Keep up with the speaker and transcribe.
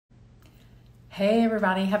Hey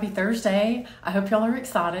everybody, happy Thursday. I hope y'all are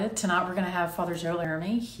excited. Tonight we're going to have Father Joe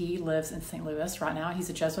Laramie. He lives in St. Louis right now. He's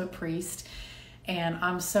a Jesuit priest, and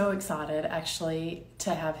I'm so excited actually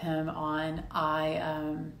to have him on.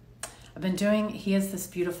 He has this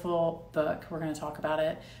beautiful book. We're going to talk about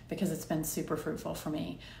it because it's been super fruitful for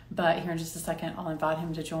me. But here in just a second, I'll invite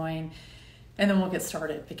him to join, and then we'll get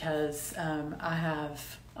started because I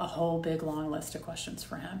have a whole big long list of questions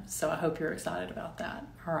for him. So I hope you're excited about that.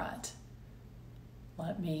 All right.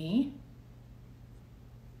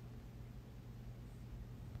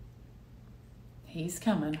 He's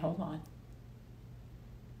coming, hold on.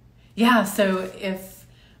 Yeah, so I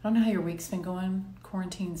don't know how your week's been going.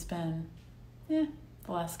 Quarantine's been, the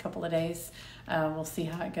last couple of days. We'll see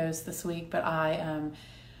how it goes this week, but I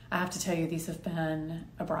have to tell you, these have been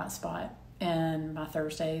a bright spot in my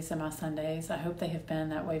Thursdays and my Sundays. I hope they have been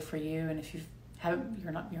that way for you, and if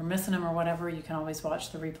you're missing them or whatever, you can always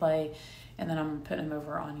watch the replay, and then I'm putting them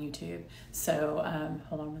over on YouTube. So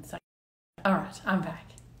hold on one second. All right, I'm back.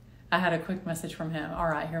 I had a quick message from him. All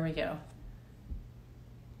right, here we go.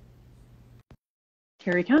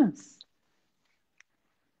 Here he comes.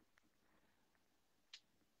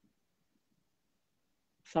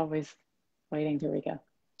 It's always waiting. Here we go.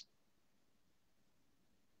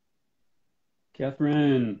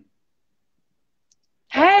 Kathryn.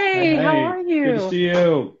 Hey, how are you? Good to see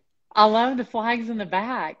you. I love the flags in the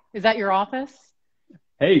back. Is that your office?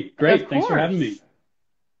 Hey, great. Of Thanks for course. having me.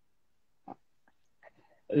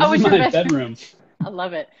 This Oh, is it's your my bedroom. bedroom. I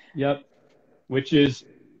love it. Yep. Which is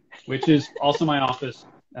also my office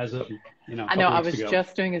as of, a I know. couple I weeks was ago.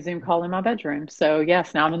 just doing a Zoom call in my bedroom. So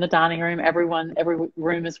yes, now I'm in the dining room. Every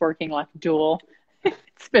room is working like dual.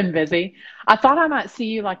 It's been busy. I thought I might see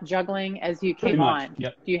you like juggling as you Pretty came much. on.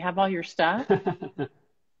 Yep. Do you have all your stuff?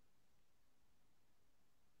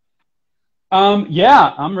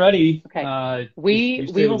 Yeah, I'm ready. Okay. You We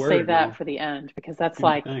say the will save word. that for the end because that's Do the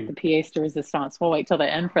like thing. the pièce de resistance. We'll wait till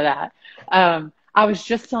the end for that. I was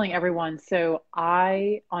just telling everyone. So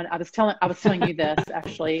I was telling you this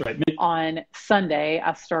actually Right. on Sunday.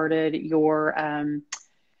 I started your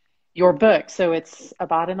book. So it's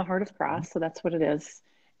Abide in the Heart of Christ. So that's what it is.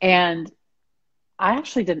 And I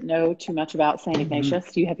actually didn't know too much about St. Mm-hmm.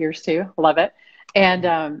 Ignatius. Do you have yours too? Love it.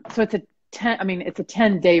 And so it's a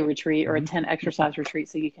 10-day retreat or a Mm-hmm. 10 exercise retreat.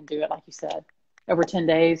 So you can do it, like you said, over 10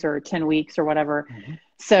 days or 10 weeks or whatever. Mm-hmm.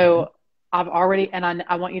 So I've already, and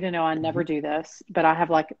I want you to know I Mm-hmm. never do this, but I have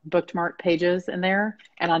like bookmarked pages in there,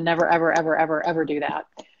 and I never, ever, ever, ever, ever do that.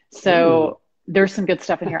 Ooh. So there's some good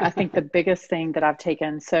stuff in here. I think the biggest thing that I've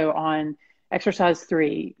taken, so on exercise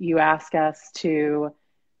 3, you ask us to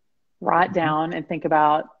write Mm-hmm. down and think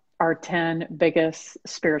about our 10 biggest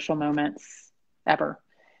spiritual moments ever.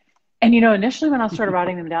 And initially when I started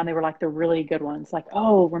writing them down, they were like the really good ones. Like,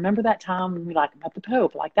 oh, remember that time when we met the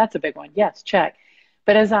Pope? Like, that's a big one. Yes, check.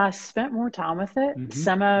 But as I spent more time with it, Mm-hmm.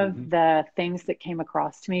 some of Mm-hmm. the things that came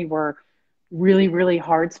across to me were really, really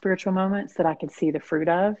hard spiritual moments that I could see the fruit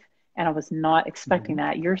of. And I was not expecting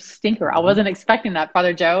that. You're a stinker. I Mm-hmm. wasn't expecting that,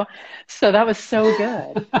 Father Joe. So that was so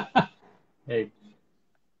good. Hey,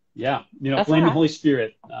 yeah, That's all blame the right. Holy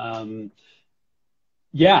Spirit.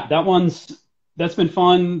 Yeah, that's been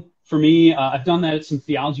fun for me. I've done that at some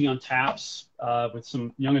Theology on Taps with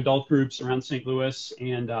some young adult groups around St. Louis,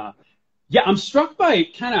 and yeah, I'm struck by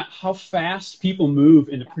kind of how fast people move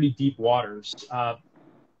into pretty deep waters. I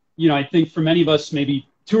think for many of us, maybe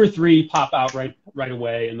 2 or 3 pop out right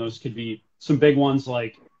away, and those could be some big ones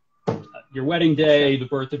like your wedding day, the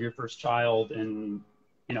birth of your first child, and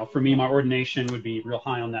for me, my ordination would be real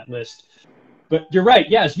high on that list. But you're right.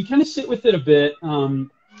 Yeah, as we kind of sit with it a bit,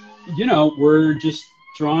 we're just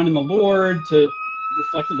drawn in the Lord to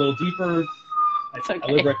reflect a little deeper. It's I live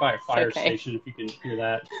okay. right by a fire It's okay. station, if you can hear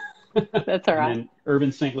that. That's all I'm right. in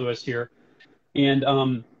urban St. Louis here.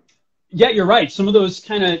 And yeah, you're right. Some of those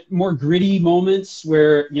kind of more gritty moments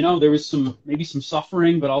where, there was maybe some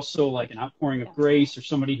suffering, but also like an outpouring of Yeah. grace or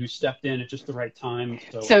somebody who stepped in at just the right time.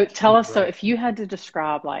 So So I tell think us, you're so right. if you had to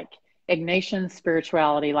describe like Ignatian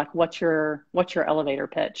spirituality, like what's your elevator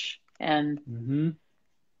pitch? And Mm-hmm.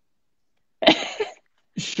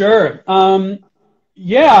 Sure.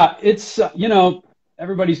 Yeah, it's,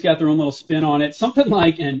 everybody's got their own little spin on it. Something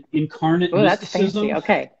like an incarnate oh, that's fancy. mysticism.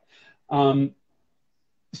 Okay. Um,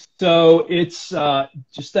 so it's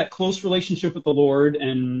just that close relationship with the Lord.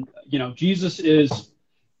 And, Jesus is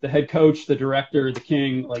the head coach, the director, the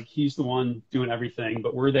king. Like, he's the one doing everything.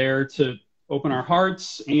 But we're there to open our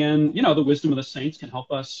hearts. And, the wisdom of the saints can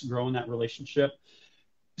help us grow in that relationship.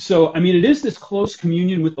 So, I mean, it is this close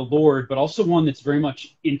communion with the Lord, but also one that's very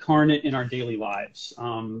much incarnate in our daily lives,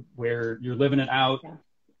 where you're living it out Yeah.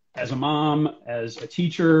 as a mom, as a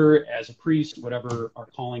teacher, as a priest, whatever our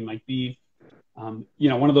calling might be. One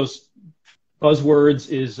of those buzzwords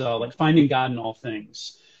is like finding God in all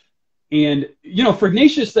things. And, for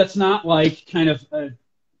Ignatius, that's not like kind of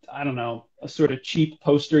I don't know, a sort of cheap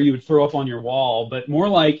poster you would throw up on your wall, but more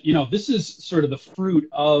like, this is sort of the fruit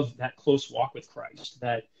of that close walk with Christ,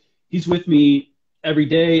 that he's with me every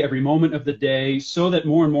day, every moment of the day, so that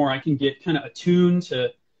more and more I can get kind of attuned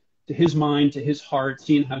to his mind, to his heart,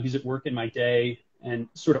 seeing how he's at work in my day, and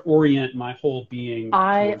sort of orient my whole being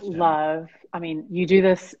towards him. You do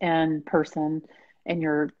this in person in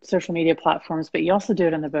your social media platforms, but you also do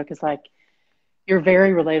it in the book. It's like, you're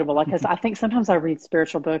very relatable. Like, 'cause I think sometimes I read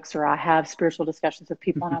spiritual books or I have spiritual discussions with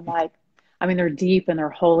people and I'm like, they're deep and they're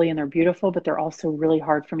holy and they're beautiful, but they're also really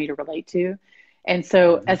hard for me to relate to. And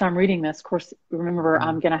so as I'm reading this, of course, remember,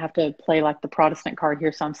 I'm going to have to play like the Protestant card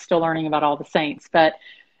here. So I'm still learning about all the saints, but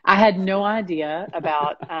I had no idea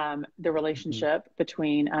about the relationship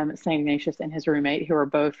between St. Ignatius and his roommate, who are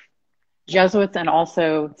both Jesuits and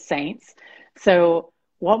also saints. So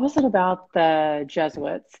what was it about the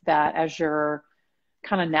Jesuits that, as you're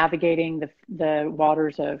kind of navigating the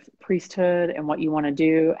waters of priesthood and what you want to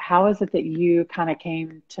do, how is it that you kind of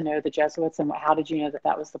came to know the Jesuits, and how did you know that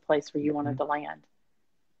that was the place where you wanted to land?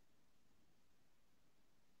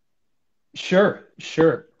 Sure.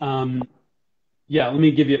 Yeah, let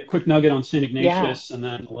me give you a quick nugget on St. Ignatius and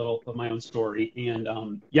then a little of my own story.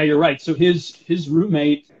 And you're right. So his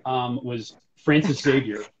roommate was Francis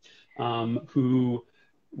Xavier, who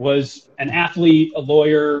was an athlete, a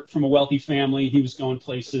lawyer from a wealthy family. He was going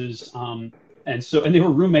places. And they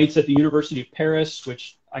were roommates at the University of Paris,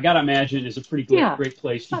 which I got to imagine is a pretty great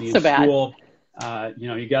place to be in school.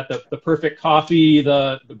 You got the perfect coffee,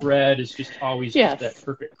 the bread is just always just that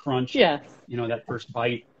perfect crunch, that first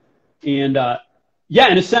bite. And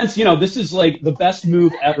in a sense, this is like the best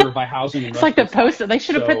move ever by Housing and It's like the poster. They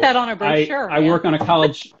should have put that on a brochure. I work on a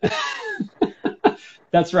college.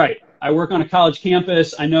 That's right. I work on a college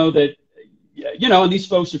campus. I know that, and these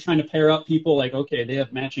folks are trying to pair up people like, okay, they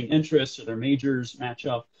have matching interests or their majors match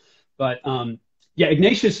up. But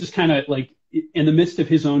Ignatius is kind of like in the midst of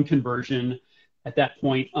his own conversion at that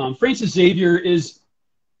point. Francis Xavier is,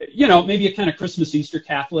 maybe a kind of Christmas Easter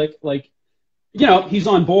Catholic. Like, he's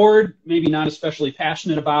on board, maybe not especially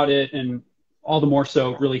passionate about it. And all the more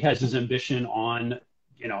so really has his ambition on,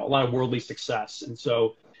 a lot of worldly success. And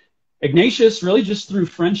so Ignatius really just through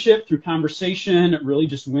friendship, through conversation, really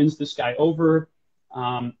just wins this guy over.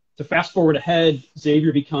 To fast forward ahead,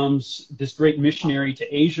 Xavier becomes this great missionary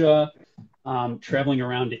to Asia, traveling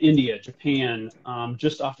around to India, Japan,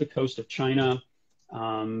 just off the coast of China,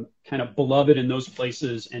 kind of beloved in those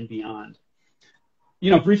places and beyond.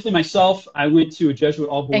 Briefly myself, I went to a Jesuit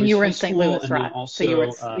all-boys and you were in St. Louis, right? Also,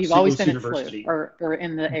 so you've always been University. In SLU or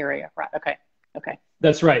in the area, right? Okay.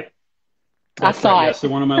 That's right. I saw it. Yeah. So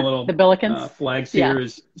one of my little the Billikens flags here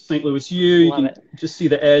is St. Louis U. You can just see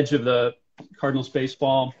the edge of the Cardinals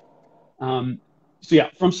baseball. From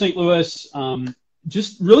St. Louis,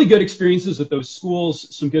 just really good experiences at those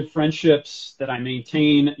schools, some good friendships that I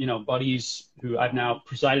maintain, buddies who I've now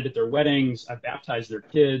presided at their weddings, I've baptized their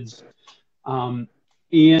kids, and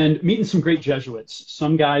meeting some great Jesuits,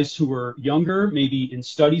 some guys who were younger, maybe in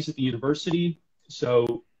studies at the university.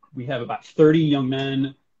 So we have about 30 young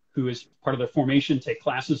men who, as part of their formation, take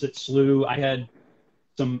classes at SLU. I had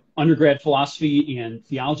some undergrad philosophy and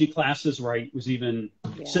theology classes where I was even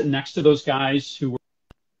sitting next to those guys who were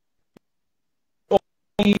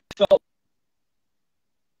felt.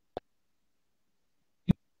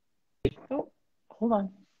 Oh, hold on.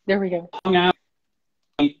 There we go. Hung out.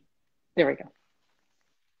 There we go.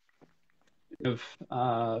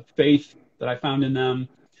 Of faith that I found in them.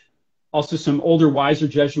 Also some older, wiser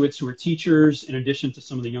Jesuits who were teachers, in addition to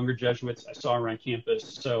some of the younger Jesuits I saw around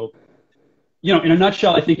campus. So, in a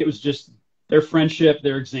nutshell, I think it was just their friendship,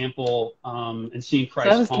 their example, and seeing Christ.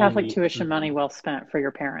 So that was Catholic tuition money well spent for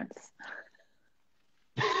your parents.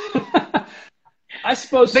 I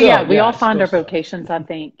suppose but so. We all find our vocations, I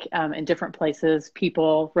think, in different places.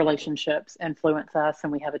 People, relationships influence us,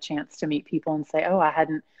 and we have a chance to meet people and say, oh, I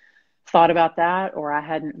hadn't thought about that, or I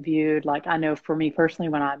hadn't viewed, like, I know for me personally,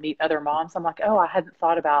 when I meet other moms, I'm like, oh, I hadn't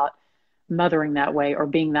thought about mothering that way or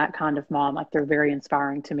being that kind of mom. Like, they're very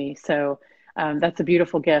inspiring to me. So that's a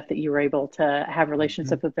beautiful gift that you were able to have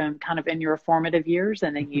relationship with them kind of in your formative years,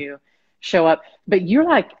 and then you show up. But you're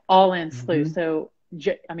like all in SLU. So,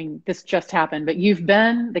 this just happened, but you've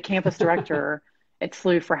been the campus director at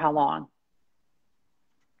SLU for how long?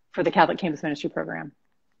 For the Catholic Campus Ministry Program?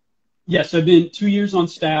 Yes, I've been 2 years on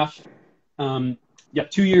staff. 2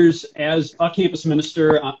 years as a campus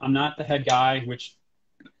minister. I'm not the head guy, which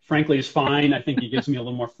frankly is fine. I think it gives me a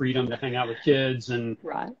little more freedom to hang out with kids and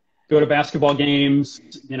Right. go to basketball games,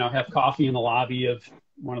 have coffee in the lobby of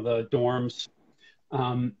one of the dorms.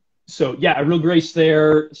 So yeah, a real grace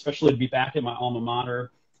there, especially to be back at my alma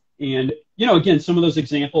mater. And, again, some of those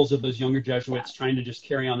examples of those younger Jesuits trying to just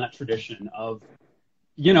carry on that tradition of,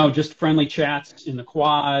 just friendly chats in the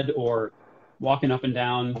quad or walking up and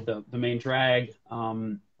down the main drag,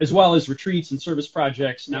 as well as retreats and service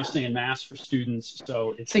projects, now saying mass for students.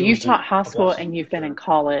 So it's really you've been taught high a school blessing, and you've for been sure. in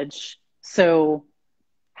college. So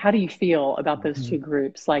how do you feel about those two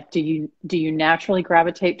groups? Like, do you naturally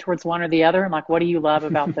gravitate towards one or the other? And like, what do you love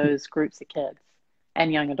about those groups of kids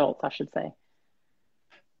and young adults, I should say?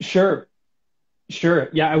 Sure.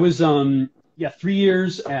 Yeah, I was 3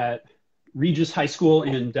 years at Regis High School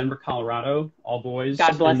in Denver, Colorado, all boys, God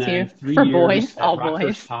and bless then you. 3 For years boys, at all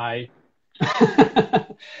boys. Rockhurst High.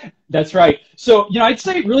 That's right. So, I'd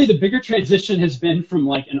say really the bigger transition has been from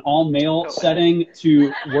like an all-male setting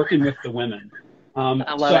to working with the women.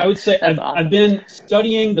 I love So I it. would say That's awesome. I've been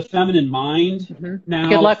studying the feminine mind now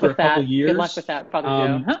Good luck for with a couple that. years. Good luck with that,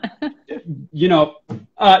 Father Joe.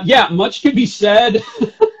 Yeah, much can be said.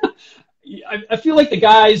 I feel like the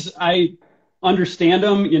guys, I understand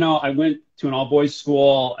them. I went to an all-boys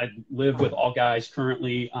school. I live with all guys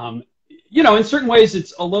currently. In certain ways,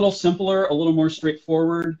 it's a little simpler, a little more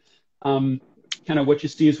straightforward. Kind of what you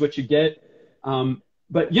see is what you get.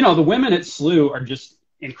 But, the women at SLU are just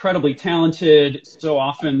incredibly talented. So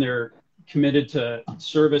often they're committed to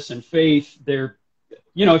service and faith. They're,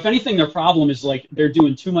 if anything, their problem is like they're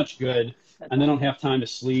doing too much good and they don't have time to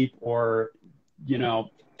sleep or,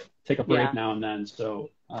 take a break now and then.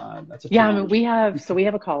 So that's a challenge. I mean, we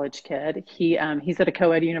have a college kid. He's at a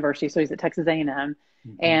co-ed university, so he's at Texas A&M,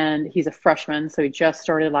 and he's a freshman. So he just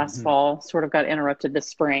started last fall, sort of got interrupted this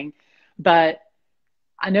spring. But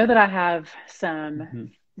I know that I have some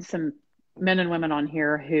men and women on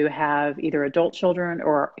here who have either adult children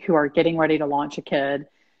or who are getting ready to launch a kid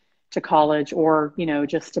to college or,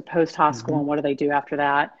 just to post high school and what do they do after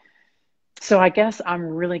that. So I guess I'm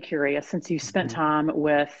really curious, since you spent time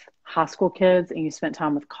with high school kids and you spent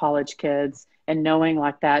time with college kids and knowing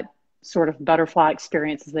like that sort of butterfly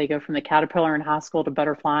experience as they go from the caterpillar in high school to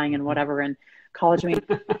butterflying and whatever in college. I mean,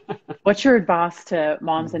 what's your advice to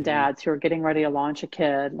moms and dads who are getting ready to launch a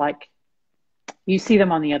kid? Like, you see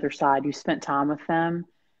them on the other side, you spent time with them.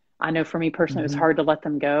 I know for me personally, it was hard to let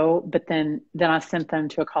them go, but then I sent them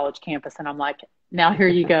to a college campus and I'm like, now here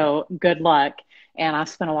you go, good luck. And I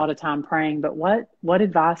spent a lot of time praying, but what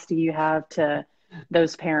advice do you have to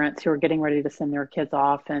those parents who are getting ready to send their kids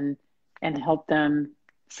off and help them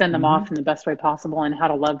send them off in the best way possible and how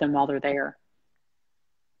to love them while they're there?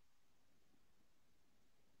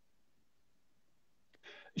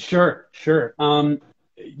 Sure.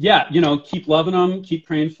 Yeah, keep loving them, keep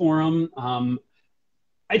praying for them.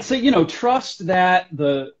 I'd say, trust that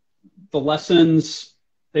the lessons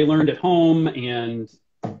they learned at home and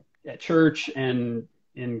at church and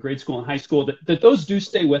in grade school and high school, that those do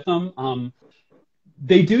stay with them.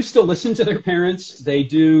 They do still listen to their parents. They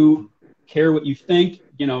do care what you think.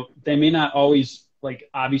 They may not always like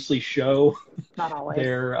obviously show Not always.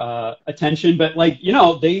 their attention, but like,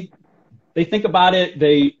 they think about it.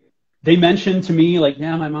 They mention to me like,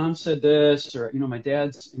 yeah, my mom said this, or, my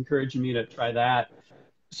dad's encouraging me to try that.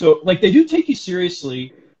 So like they do take you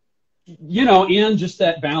seriously, and just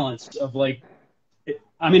that balance of like,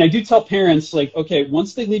 I do tell parents like, okay,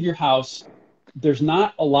 once they leave your house, there's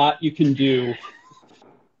not a lot you can do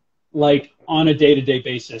like on a day-to-day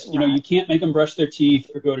basis. You can't make them brush their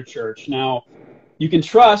teeth or go to church. Now you can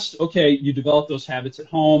trust, okay, you develop those habits at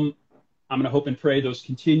home. I'm going to hope and pray those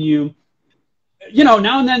continue. Now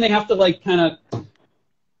and then they have to like kind of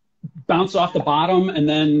bounce off the bottom and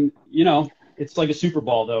then, it's like a Super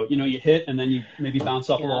Bowl though, you hit and then you maybe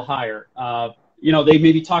bounce up a little higher. They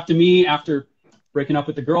maybe talk to me after breaking up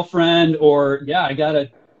with the girlfriend or, I got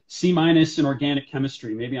a C- in organic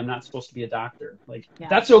chemistry. Maybe I'm not supposed to be a doctor. Like,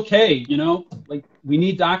 that's okay. Like we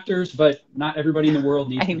need doctors, but not everybody in the world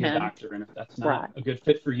needs to be a doctor. And if that's not a good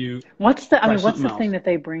fit for you, what's the thing that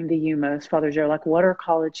they bring to you most, Father Joe? Like, what are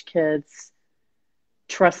college kids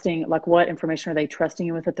trusting? Like, what information are they trusting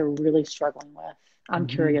you with that they're really struggling with? I'm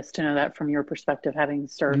curious to know that from your perspective, having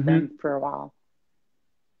served them for a while.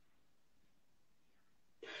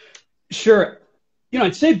 Sure.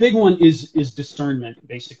 I'd say a big one is discernment,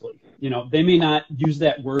 basically. They may not use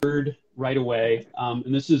that word right away.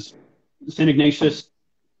 And this is, St. Ignatius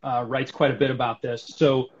writes quite a bit about this.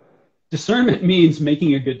 So discernment means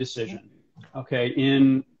making a good decision, okay,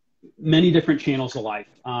 in many different channels of life.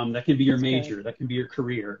 That can be your major, that can be your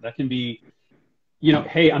career, that can be,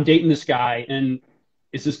 hey, I'm dating this guy and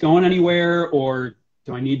is this going anywhere, or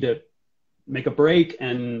do I need to make a break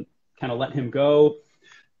and kind of let him go?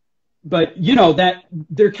 But, that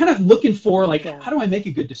they're kind of looking for, like, how do I make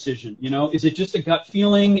a good decision? Is it just a gut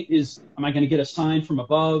feeling? Am I going to get a sign from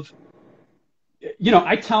above?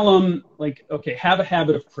 I tell them, like, okay, have a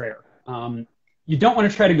habit of prayer. You don't want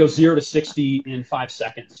to try to go 0 to 60 in 5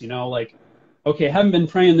 seconds, like, okay, I haven't been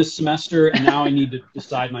praying this semester and now I need to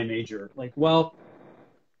decide my major. Like, well,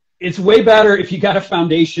 it's way better if you got a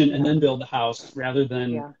foundation and then build the house rather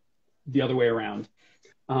than the other way around.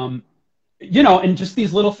 And just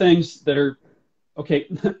these little things that are, okay,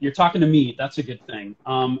 you're talking to me. That's a good thing.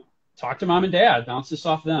 Talk to mom and dad. Bounce this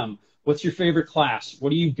off them. What's your favorite class?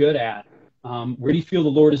 What are you good at? Where do you feel the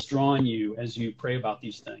Lord is drawing you as you pray about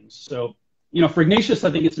these things? So, for Ignatius,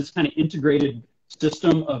 I think it's this kind of integrated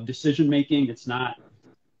system of decision making. It's not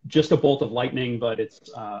just a bolt of lightning, but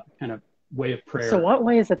it's kind of way of prayer. So what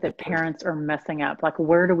way is it that parents are messing up? Like,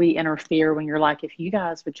 where do we interfere when you're like, if you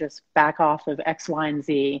guys would just back off of X, Y, and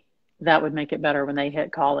Z, that would make it better when they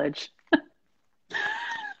hit college?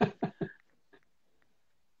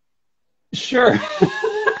 Sure.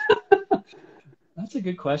 That's a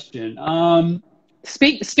good question.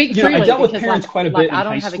 Speak freely. I dealt with parents quite a bit in high school. I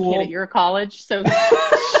don't have a kid at your college, so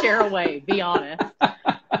share away. Be honest.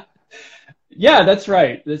 Yeah, that's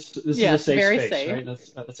right. This is a safe very space, safe. Right?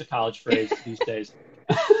 That's a college phrase these days.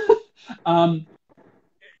 I'd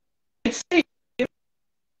say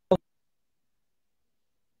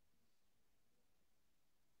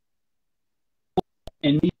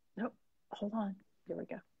Nope. Hold on. Here we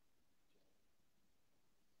go.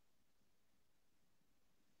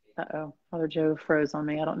 Uh-oh. Father Joe froze on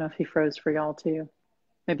me. I don't know if he froze for y'all too.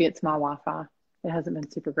 Maybe it's my Wi-Fi. It hasn't been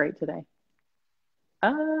super great today.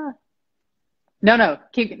 No.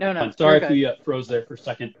 I'm sorry if we froze there for a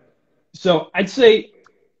second. So I'd say,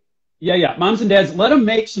 moms and dads, let them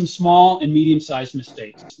make some small and medium-sized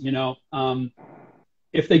mistakes.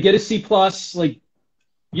 If they get a C+, like,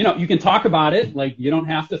 you can talk about it. Like, you don't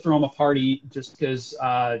have to throw them a party just because,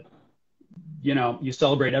 you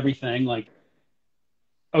celebrate everything. Like,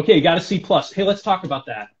 okay, you got a C+. Hey, let's talk about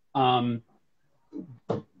that.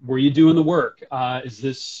 Were you doing the work? Is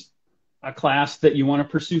this a class that you want to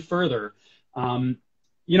pursue further?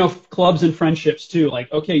 Clubs and friendships too.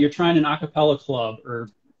 Like, okay, you're trying an a cappella club or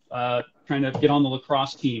trying to get on the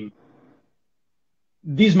lacrosse team.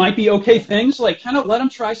 These might be okay things. Like, kind of let them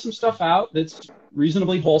try some stuff out that's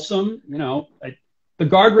reasonably wholesome. The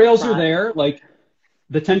guardrails are there. Like,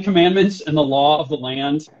 the 10 Commandments and the law of the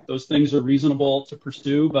land, those things are reasonable to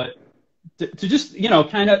pursue, but to just,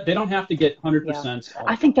 kind of, they don't have to get 100%.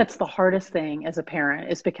 I think that's the hardest thing as a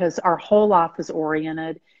parent, is because our whole life is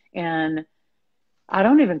oriented, and I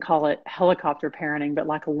don't even call it helicopter parenting, but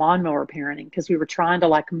like lawnmower parenting, because we were trying to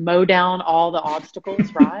like mow down all the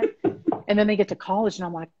obstacles, right? And then they get to college and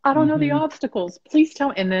I'm like, I don't know the obstacles. Please tell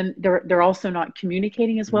me. And then they're also not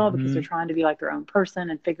communicating as well because they're trying to be like their own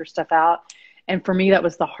person and figure stuff out. And for me, that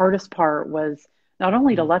was the hardest part, was not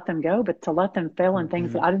only to let them go, but to let them fail in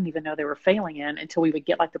things that I didn't even know they were failing in until we would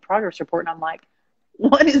get like the progress report. And I'm like,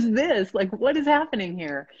 what is this? Like, what is happening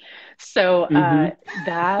here? So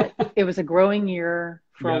it was a growing year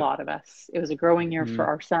for a lot of us. It was a growing year for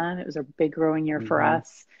our son. It was a big growing year for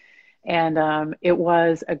us. And it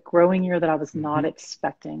was a growing year that I was not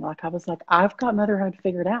expecting. Like, I was like, I've got motherhood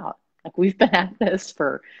figured out. Like, we've been at this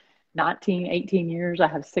for 19, 18 years. I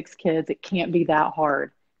have 6 kids. It can't be that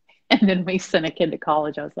hard. And then we sent a kid to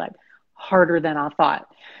college. I was like, harder than I thought.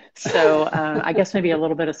 So I guess maybe a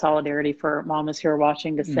little bit of solidarity for mamas who are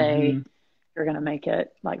watching to say, you're going to make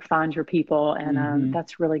it. Like, find your people. And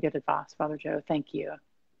that's really good advice, Father Joe. Thank you.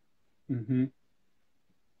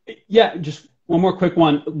 Yeah, just one more quick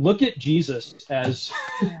one. Look at Jesus as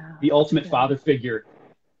the ultimate father figure.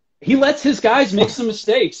 He lets his guys make some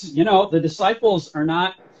mistakes. The disciples are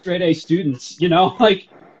not straight A students. You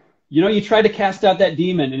tried to cast out that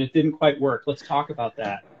demon and it didn't quite work. Let's talk about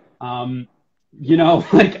that.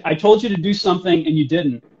 Like, I told you to do something and you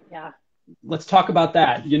didn't. Yeah. Let's talk about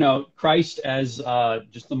that. Christ as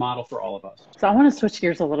just the model for all of us. So I want to switch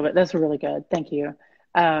gears a little bit. That's really good. Thank you.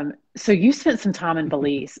 So you spent some time in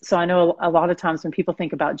Belize. So I know a lot of times when people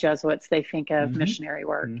think about Jesuits, they think of missionary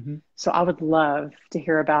work. So I would love to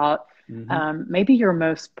hear about maybe your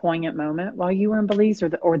most poignant moment while you were in Belize,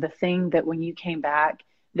 or the thing that when you came back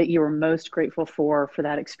that you were most grateful for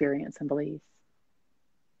that experience in Belize.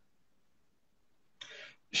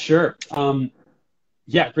 Sure.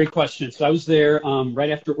 Yeah, great question. So I was there right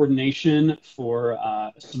after ordination for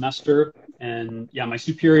a semester. And yeah, my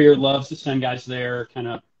superior loves to send guys there kind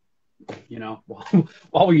of,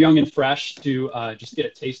 while we're young and fresh to just get a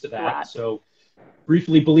taste of that. Right. So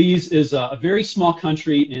briefly, Belize is a very small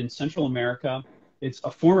country in Central America. It's a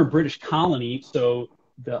former British colony, so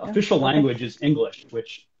the official language is English,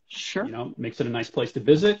 which makes it a nice place to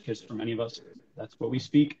visit because for many of us, that's what we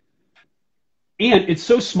speak. And it's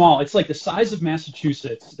so small. It's like the size of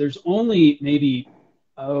Massachusetts. There's only maybe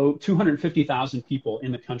 250,000 people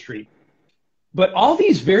in the country. But all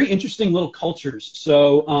these very interesting little cultures.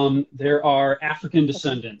 So there are African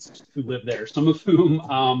descendants who live there, some of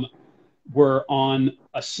whom were on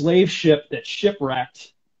a slave ship that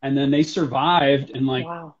shipwrecked, and then they survived and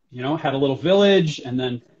had a little village and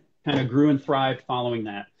then kind of grew and thrived following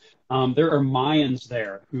that. There are Mayans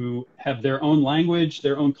there who have their own language,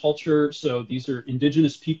 their own culture. So these are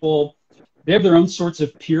indigenous people. They have their own sorts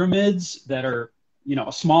of pyramids that are,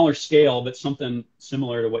 a smaller scale, but something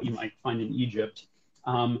similar to what you might find in Egypt.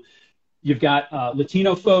 You've got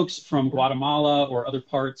Latino folks from Guatemala or other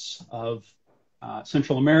parts of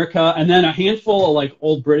Central America, and then a handful of like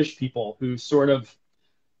old British people who sort of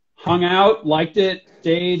hung out, liked it,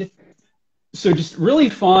 stayed. So just really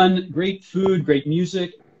fun, great food, great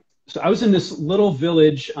music. So I was in this little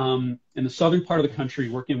village in the southern part of the country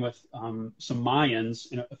working with some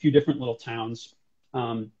Mayans in a few different little towns.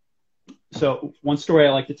 So one story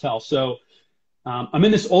I like to tell. So I'm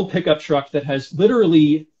in this old pickup truck that has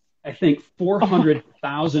literally, I think,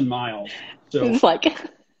 400,000 miles. So it's like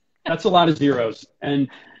that's a lot of zeros. And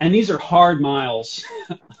these are hard miles.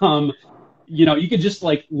 You could just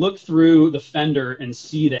like look through the fender and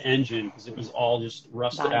see the engine because it was all just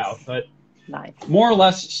rusted out. But more or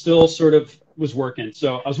less still sort of was working.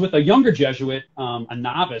 So I was with a younger Jesuit, a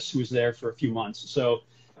novice who was there for a few months. So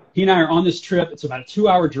he and I are on this trip. It's about a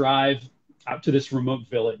 2-hour drive out to this remote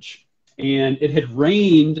village. And it had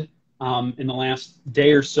rained in the last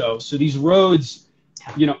day or so. So these roads,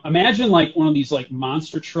 imagine like one of these like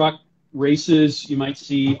monster truck races you might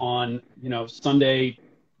see on, Sunday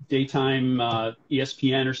daytime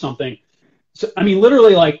ESPN or something. So, I mean,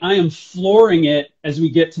 literally, like, I am flooring it as we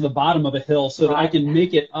get to the bottom of a hill so that I can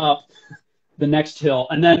make it up the next hill.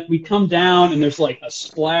 And then we come down, and there's, like, a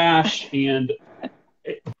splash, and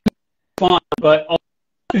it's fun. But,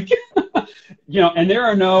 and there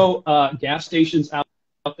are no gas stations out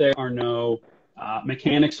there. There are no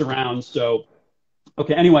mechanics around. So,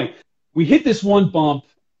 okay, anyway, we hit this one bump,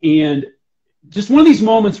 and just one of these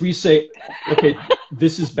moments where you say, okay,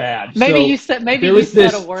 this is bad. Maybe so you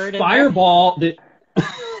said a word. Fireball that.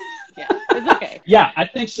 Yeah, it's okay. Yeah, I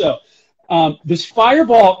think so. This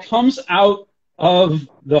fireball comes out of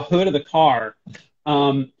the hood of the car.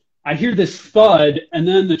 I hear this thud, and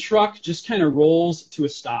then the truck just kind of rolls to a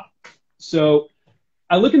stop. So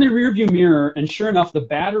I look in the rearview mirror, and sure enough, the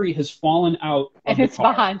battery has fallen out of the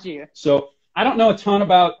car. Behind you. So I don't know a ton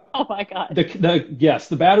about. Oh my God.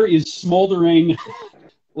 The battery is smoldering,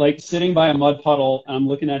 like sitting by a mud puddle, and I'm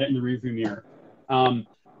looking at it in the rearview mirror.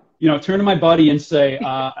 Turn to my buddy and say,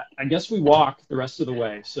 I guess we walk the rest of the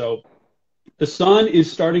way. So the sun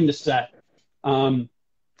is starting to set. I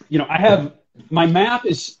have my map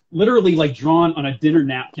is literally like drawn on a dinner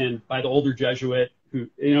napkin by the older Jesuit who,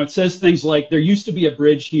 it says things like there used to be a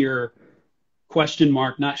bridge here. ?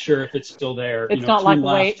 Not sure if it's still there. It's not like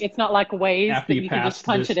Waze that you can just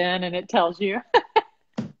punch it in and it tells you.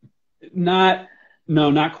 Not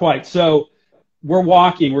quite. So we're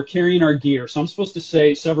walking, we're carrying our gear. So I'm supposed to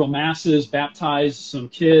say several masses, baptize some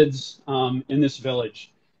kids in this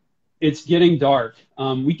village. It's getting dark.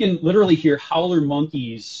 We can literally hear howler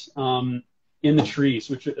monkeys in the trees,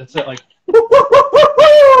 which it's like,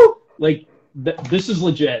 this is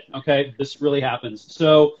legit. Okay, this really happens.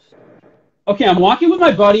 So. Okay, I'm walking with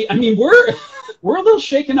my buddy. I mean, we're a little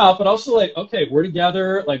shaken up, but also like, okay, we're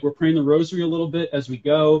together. Like, we're praying the rosary a little bit as we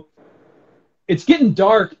go. It's getting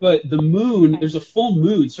dark, but the moon, there's a full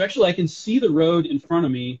moon. So actually, I can see the road in front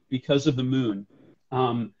of me because of the moon.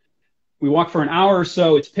 We walk for an hour or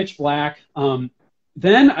so. It's pitch black.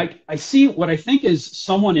 Then I see what I think is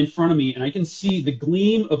someone in front of me, and I can see the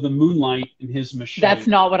gleam of the moonlight in his machete. That's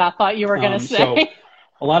not what I thought you were going to say. So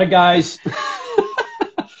a lot of guys...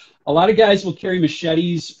 A lot of guys will carry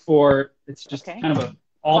machetes for, it's just kind of an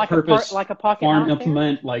all-purpose like a pocket farm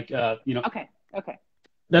implement, like, Okay.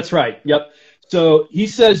 That's right, yep. So he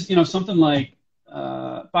says, something like,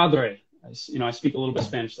 Padre. I speak a little bit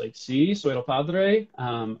Spanish, like, sí, soy el padre.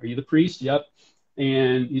 Are you the priest? Yep.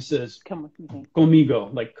 And he says, come with me.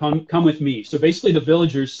 Conmigo, like, come with me. So basically the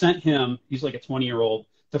villagers sent him, he's like a 20-year-old,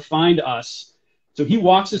 to find us. So he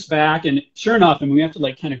walks us back, and sure enough, and we have to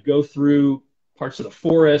like kind of go through parts of the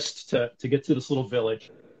forest to get to this little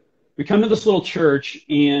village. We come to this little church,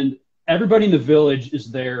 and everybody in the village is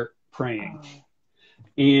there praying.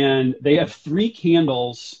 And they have 3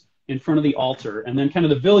 candles in front of the altar. And then kind of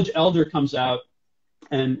the village elder comes out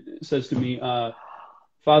and says to me,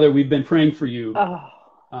 Father, we've been praying for you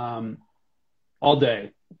all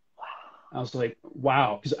day. I was like,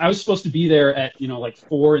 wow, because I was supposed to be there at, like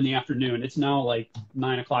 4 p.m. It's now like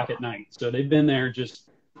 9 o'clock at night. So they've been there just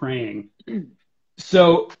praying.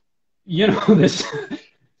 So, this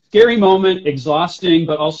scary moment, exhausting,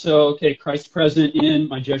 but also, okay, Christ present in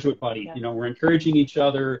my Jesuit buddy. Yeah. We're encouraging each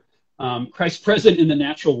other. Christ present in the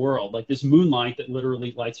natural world, like this moonlight that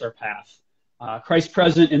literally lights our path. Christ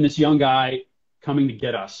present in this young guy coming to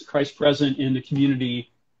get us. Christ present in the community.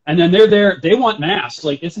 And then they're there. They want mass.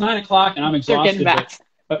 Like, it's 9 o'clock and I'm exhausted. They're getting mass.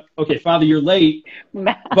 But, okay, Father, you're late.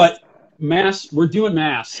 Mass. But mass, we're doing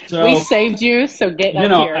mass. So we saved you, so get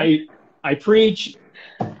up here. I preach.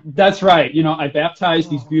 That's right. I baptize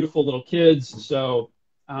these beautiful little kids. So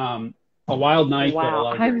a wild night. Wow.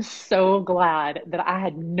 I'm so glad that I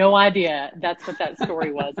had no idea that's what that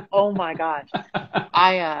story was. Oh my gosh.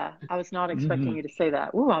 I was not expecting you to say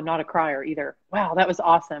that. Ooh, I'm not a crier either. Wow, that was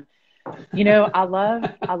awesome. I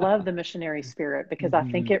love the missionary spirit because I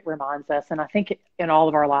think it reminds us, and I think in all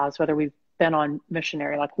of our lives, whether we've been on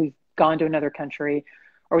missionary, like we've gone to another country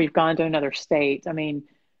or we've gone to another state. I mean,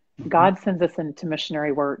 God sends us into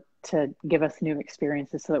missionary work to give us new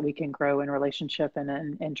experiences so that we can grow in relationship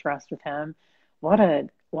and in trust with Him. What a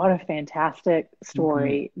fantastic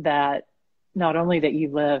story that not only that you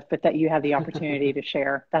live, but that you have the opportunity to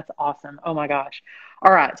share. That's awesome. Oh my gosh.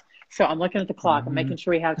 All right. So I'm looking at the clock. I'm making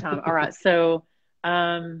sure we have time. All right. So,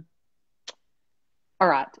 all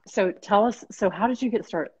right. So tell us, so how did you get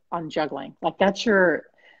started on juggling? Like that's your,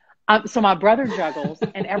 so my brother juggles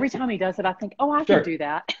and every time he does it, I think, oh, I can do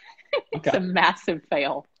that. It's a massive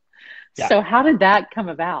fail. Yeah. So how did that come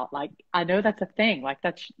about? Like, I know that's a thing. Like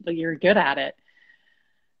you're good at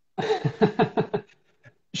it.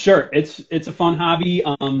 Sure. It's a fun hobby.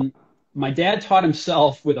 My dad taught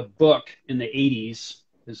himself with a book in the 80s.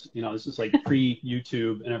 This is like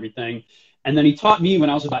pre-YouTube and everything. And then he taught me when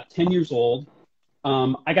I was about 10 years old.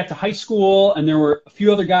 I got to high school and there were a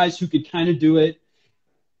few other guys who could kind of do it.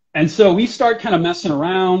 And so we start kind of messing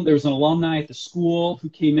around. There was an alumni at the school who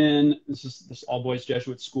came in. This is this all-boys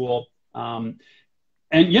Jesuit school. And,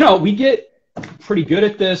 we get pretty good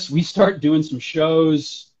at this. We start doing some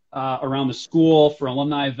shows around the school for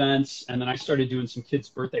alumni events. And then I started doing some kids'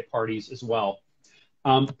 birthday parties as well.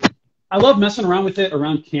 I love messing around with it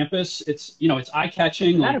around campus. It's, it's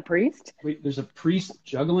eye-catching. Is that a priest? Wait, there's a priest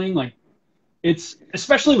juggling? Like, it's,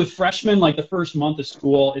 especially with freshmen, like the first month of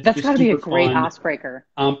school. It's That's got to be a great fun. icebreaker.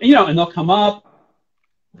 And they'll come up.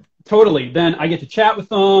 Totally. Then I get to chat with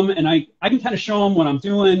them, and I can kind of show them what I'm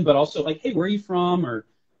doing, but also like, hey, where are you from? Or,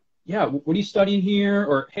 yeah, what are you studying here?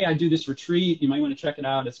 Or, hey, I do this retreat. You might want to check it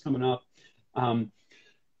out. It's coming up.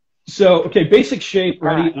 So, okay, basic shape,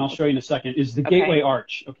 ready, and I'll show you in a second, is the gateway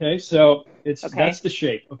arch, okay? So that's the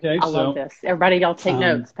shape, okay? I love this. Everybody, y'all take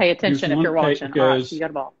notes. Pay attention if you're watching. It goes you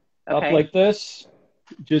got a ball. up like this,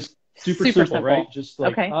 just super simple, right? Just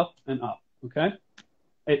like up and up, okay?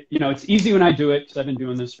 It's easy when I do it because I've been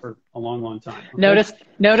doing this for a long, long time. Okay?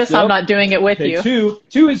 Notice so, I'm not doing it with you.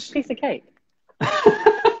 Two is piece of cake.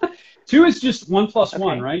 2 is just 1 plus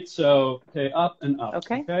 1, right? So, okay, up and up.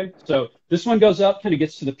 Okay. So this one goes up, kind of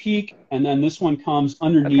gets to the peak, and then this one comes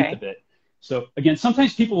underneath of it. So again,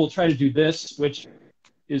 sometimes people will try to do this, which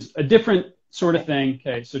is a different sort of thing.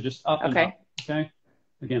 Okay, so just up and up. Okay.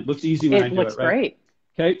 Again, looks easy when I do it, right? It looks great.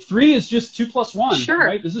 Okay, 3 is just 2 plus 1. Sure.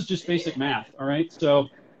 Right? This is just basic math. All right. So,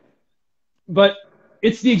 but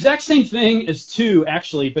it's the exact same thing as 2,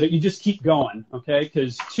 actually, but you just keep going. Okay,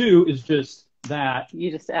 because 2 is just that.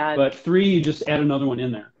 You just add. But 3, you just add another one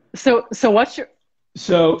in there. So what's your?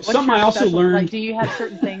 So something I also learned. Like, do you have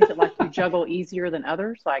certain things that like you juggle easier than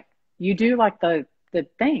others? Like you do like the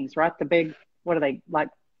things, right? The big, what are they, like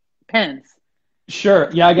pens?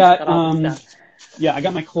 Sure. Yeah, I got I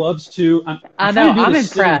got my clubs too. I know. I'm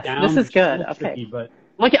impressed. This is good. Okay. Tricky, but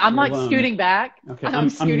look, I'm like scooting back. Okay. I'm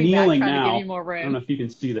kneeling back, now. To give you more room. I don't know if you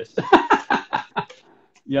can see this.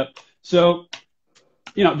 Yep. So,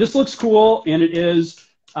 this looks cool, and it is.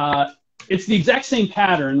 It's the exact same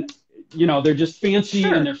pattern. They're just fancy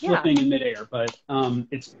and they're flipping in midair, but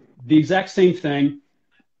it's the exact same thing.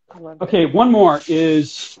 Okay, one more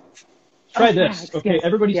is try this. Okay,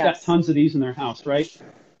 everybody's got tons of these in their house, right?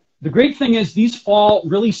 The great thing is these fall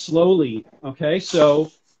really slowly. Okay,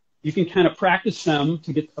 so you can kind of practice them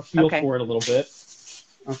to get a feel for it a little bit.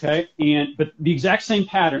 Okay, but the exact same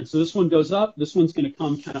pattern. So this one goes up, this one's going to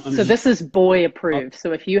come kind of underneath. So this is boy approved.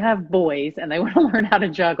 So if you have boys and they want to learn how to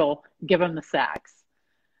juggle, give them the sacks.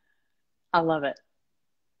 I love it.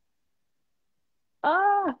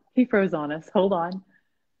 He froze on us. Hold on.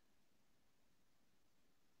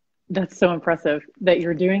 That's so impressive that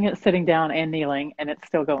you're doing it sitting down and kneeling and it's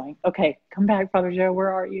still going. Okay, come back, Father Joe.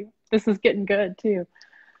 Where are you? This is getting good too.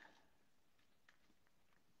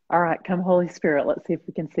 All right, come Holy Spirit. Let's see if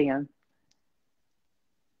we can see him.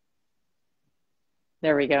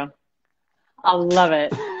 There we go. I love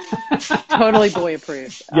it. Totally boy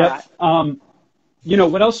approved. All Yep. right. You know,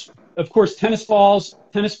 what else? Of course, tennis balls.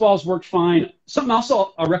 Tennis balls work fine. Something else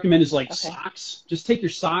I'll recommend is like socks. Just take your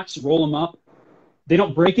socks, roll them up. They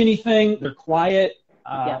don't break anything. They're quiet.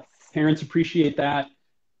 Yes. Parents appreciate that.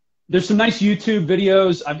 There's some nice YouTube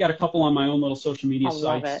videos. I've got a couple on my own little social media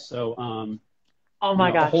love sites. it. So, oh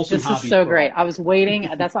my gosh, this is so great. I was waiting.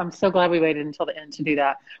 I'm so glad we waited until the end to do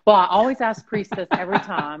that. Well, I always ask Priestess every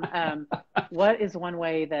time, what is one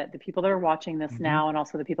way that the people that are watching this now and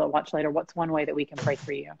also the people that watch later, what's one way that we can pray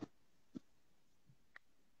for you?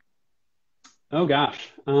 Oh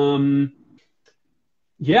gosh.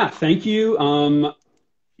 Yeah, thank you.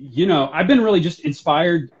 You know, I've been really just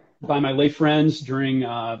inspired by my lay friends during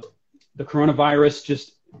the coronavirus,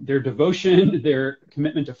 just their devotion, their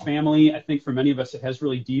commitment to family. I think for many of us, it has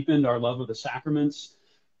really deepened our love of the sacraments.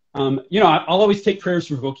 You know, I'll always take prayers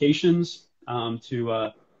for vocations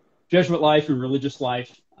to Jesuit life and religious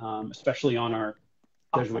life, especially on our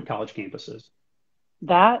Jesuit college campuses.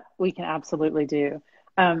 That we can absolutely do.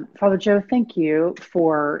 Father Joe, thank you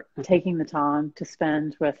for taking the time to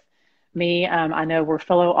spend with me. I know we're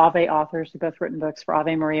fellow Ave authors. We've both written books for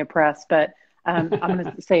Ave Maria Press, but I'm going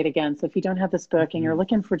to say it again. So if you don't have this book and you're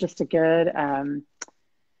looking for just a good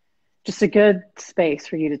space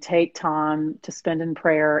for you to take time to spend in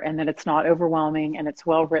prayer and that it's not overwhelming and it's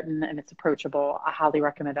well written and it's approachable, I highly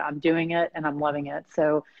recommend it. I'm doing it and I'm loving it.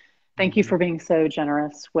 So thank you for being so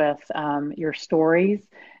generous with your stories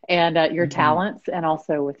and your talents and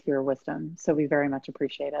also with your wisdom. So we very much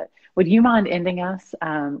appreciate it. Would you mind ending us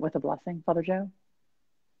with a blessing, Father Joe?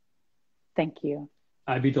 Thank you.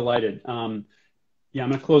 I'd be delighted. Yeah, I'm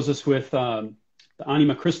going to close this with the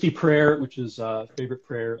Anima Christi prayer, which is a favorite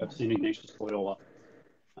prayer of St. Ignatius Loyola.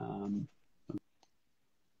 Amen.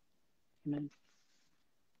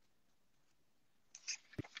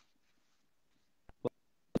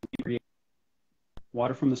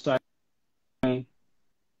 Water from the side. Of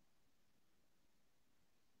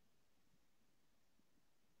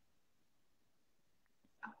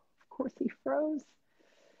course he froze.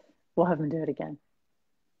 We'll have him do it again.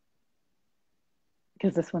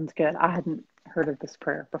 Because this one's good. I hadn't heard of this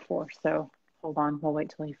prayer before, so hold on. We'll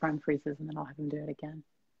wait till he freezes and then I'll have him do it again.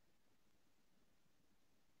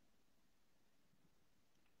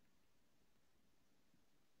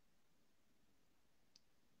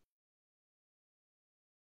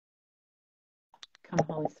 Come,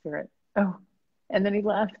 Holy Spirit. Oh, and then he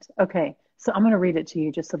left. Okay, so I'm going to read it to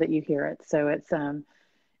you just so that you hear it. So it's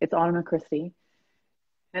Anima Christi.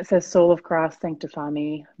 And it says, soul of Christ, sanctify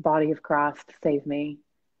me. Body of Christ, save me.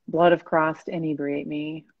 Blood of Christ, inebriate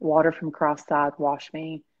me. Water from Christ's side, wash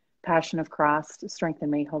me. Passion of Christ, strengthen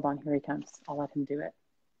me. Hold on, here he comes. I'll let him do it.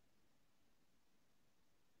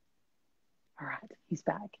 All right, he's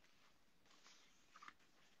back.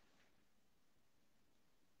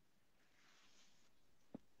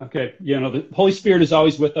 Okay, you know, the Holy Spirit is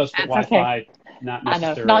always with us, but Wi-Fi, okay. Not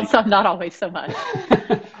necessarily. I know, not always so much.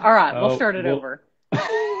 All right, we'll start it over.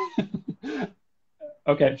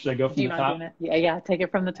 Okay, should I go from the top? Doing it? Yeah, take it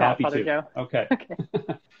from the top, Father Joe. Okay.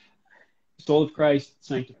 Soul of Christ,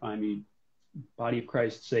 sanctify me. Body of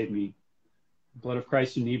Christ, save me. Blood of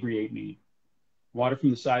Christ, inebriate me. Water from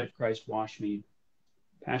the side of Christ, wash me.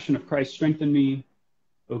 Passion of Christ, strengthen me.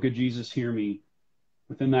 O good Jesus, hear me.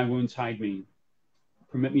 Within thy wounds hide me.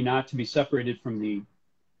 Permit me not to be separated from thee.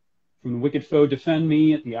 From the wicked foe defend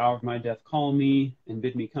me. At the hour of my death call me, and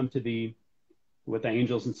bid me come to thee. With thy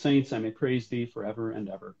angels and saints I may praise thee forever and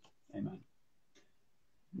ever. Amen.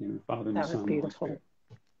 In the name of the Father, and the Son, and the Holy Spirit.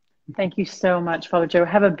 Thank you so much, Father Joe.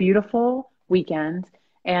 Have a beautiful weekend.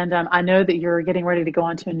 And I know that you're getting ready to go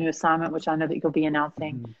on to a new assignment, which I know that you'll be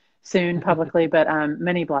announcing soon publicly, but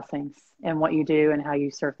many blessings in what you do and how you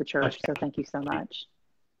serve the church. So thank you so much.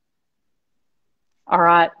 All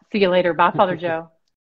right. See you later. Bye, Father Joe.